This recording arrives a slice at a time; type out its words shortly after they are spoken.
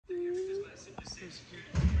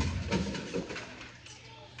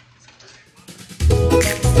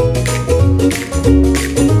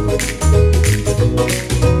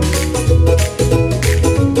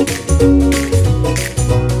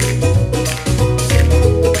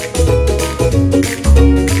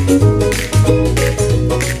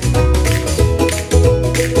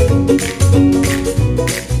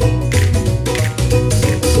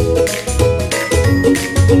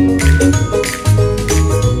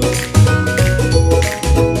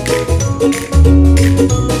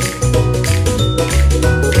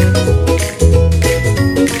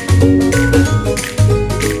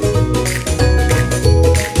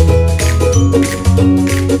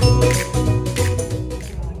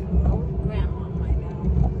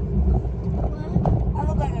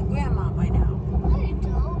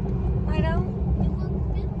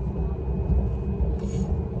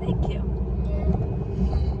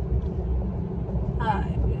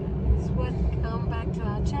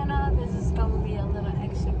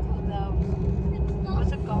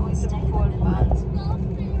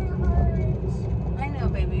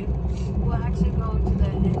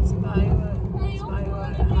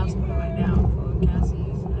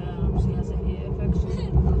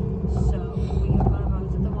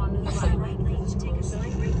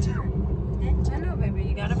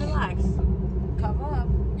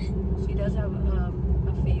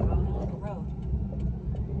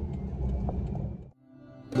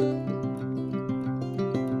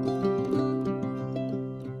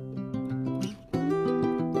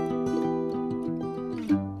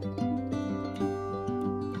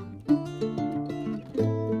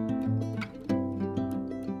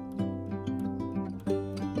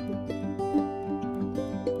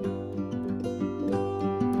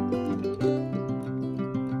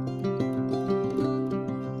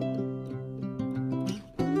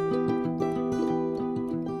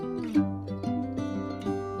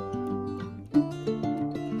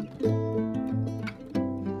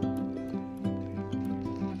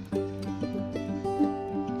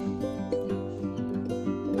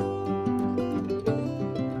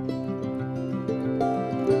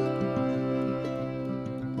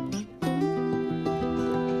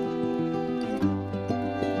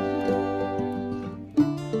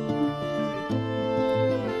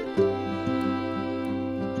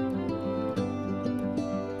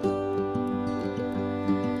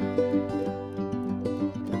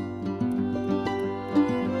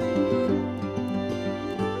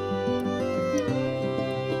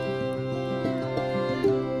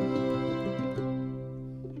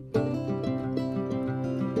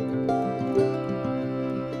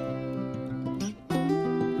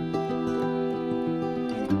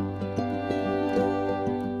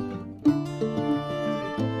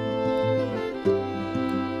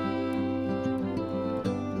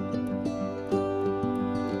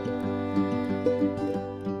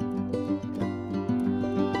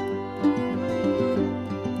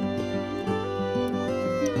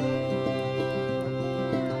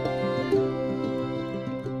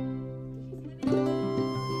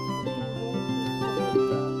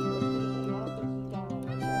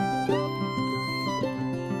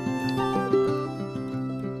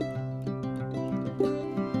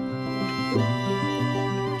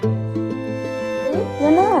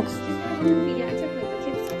Relax.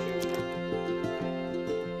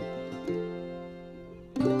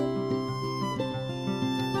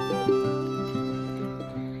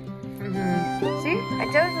 See, I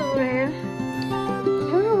told you over here. I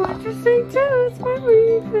don't know what you're saying too. It's my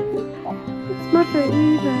favorite. It's my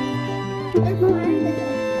favorite. It's my favorite.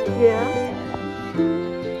 Yeah.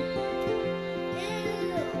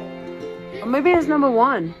 Or maybe it's number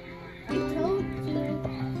one. I told you.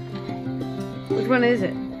 Which one is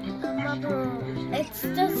it? It's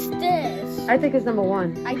just this. I think it's number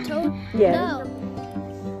one. I told Yeah. No.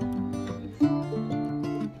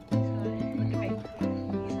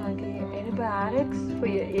 Antibiotics for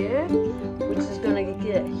your ear, which is gonna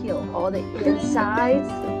heal all the insides.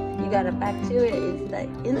 You got a bacteria, it's the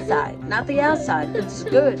inside, not the outside. It's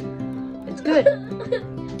good. It's good.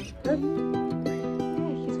 Yeah,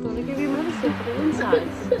 he's gonna give you medicine for the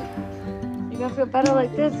insides. You're gonna feel better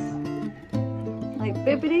like this. Like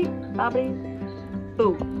bippity, bobbity,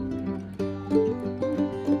 boo.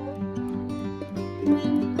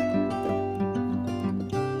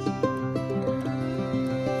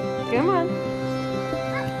 Come on.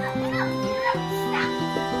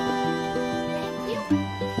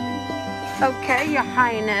 Okay, Your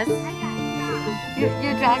Highness.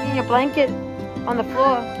 You're dragging your blanket on the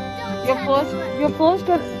floor. Your floor's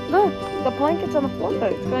good. Look, the blanket's on the floor.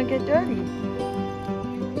 It's gonna get dirty.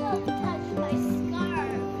 Don't touch my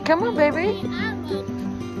scarf. Come on, baby. I'm a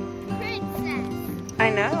princess. I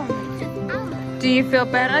know. I'm a Do you feel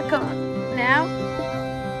better now?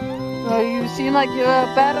 Oh, you seem like you're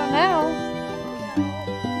better now.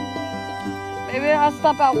 Maybe I'll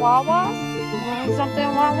stop at Wawa's. Want something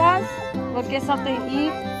at Wawa's? We'll get something to eat.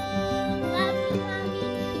 Love you,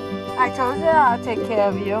 Mommy. I told you I'll take care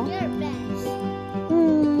of you. You're best.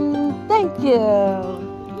 Thank you.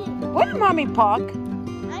 Where did Mommy park?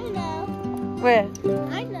 I know. Where?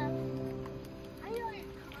 I know.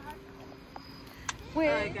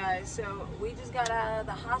 Alright guys, so we just got out of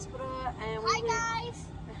the hospital and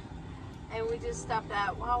we just stopped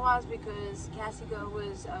at Wawa's because Cassie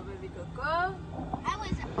was a really good girl. I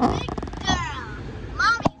was a big girl.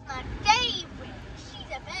 Mommy's my favorite. She's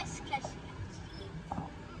the best because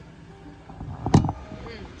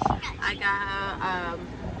I got her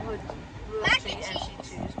Mac and and she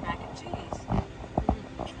chose mac and cheese.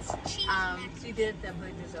 it's cheese. She did the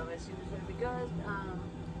burgers over. She was really good.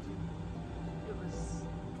 It was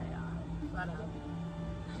chaotic, but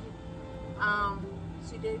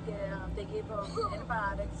she did get. They gave her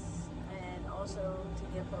antibiotics and also to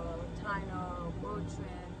give her Tylenol,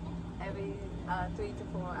 Motrin every 3 to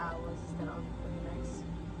 4 hours instead of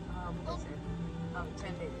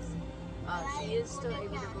 10 days. She is still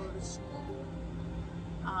able to go to school.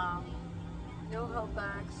 No health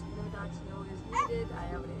bags, no doctor note is needed.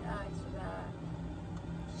 I already asked for that.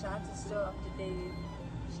 Shots is still up to date.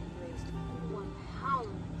 She weighs 1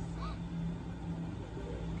 pound.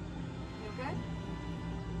 You okay?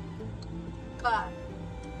 But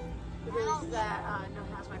because that no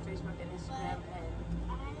has my Facebook and Instagram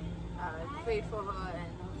and prayed for her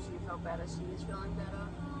and hope she felt better. She is feeling better.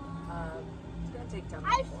 It's gonna take time.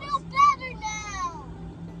 I feel better now.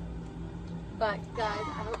 But guys,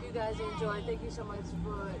 I hope you guys enjoyed. Thank you so much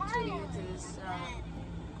for tuning into this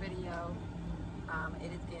video.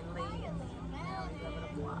 It is getting late. It's now 11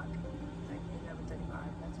 o'clock. It's like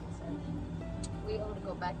 11:35. That's what I said. We are gonna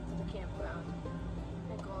go back to the campground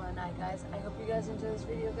and call it a night, guys. I hope you guys enjoyed this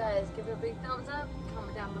video, guys. Give it a big thumbs up.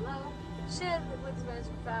 Comment down below. Share it with friends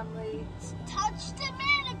and family. Touch the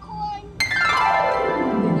manicorn.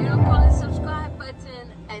 If you don't call the subscribe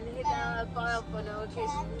button and hit the bell for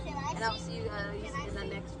notifications. And I'll see you guys in the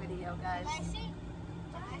next video, guys. Can I see?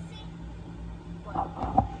 Can I see? What?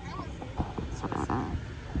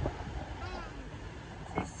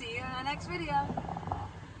 See you in the next video.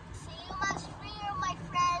 See you much freer, my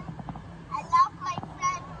friend. I love my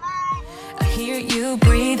friend much. I hear you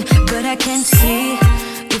breathe, but I can't see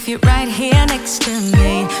if you're right here next to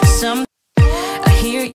me. I hear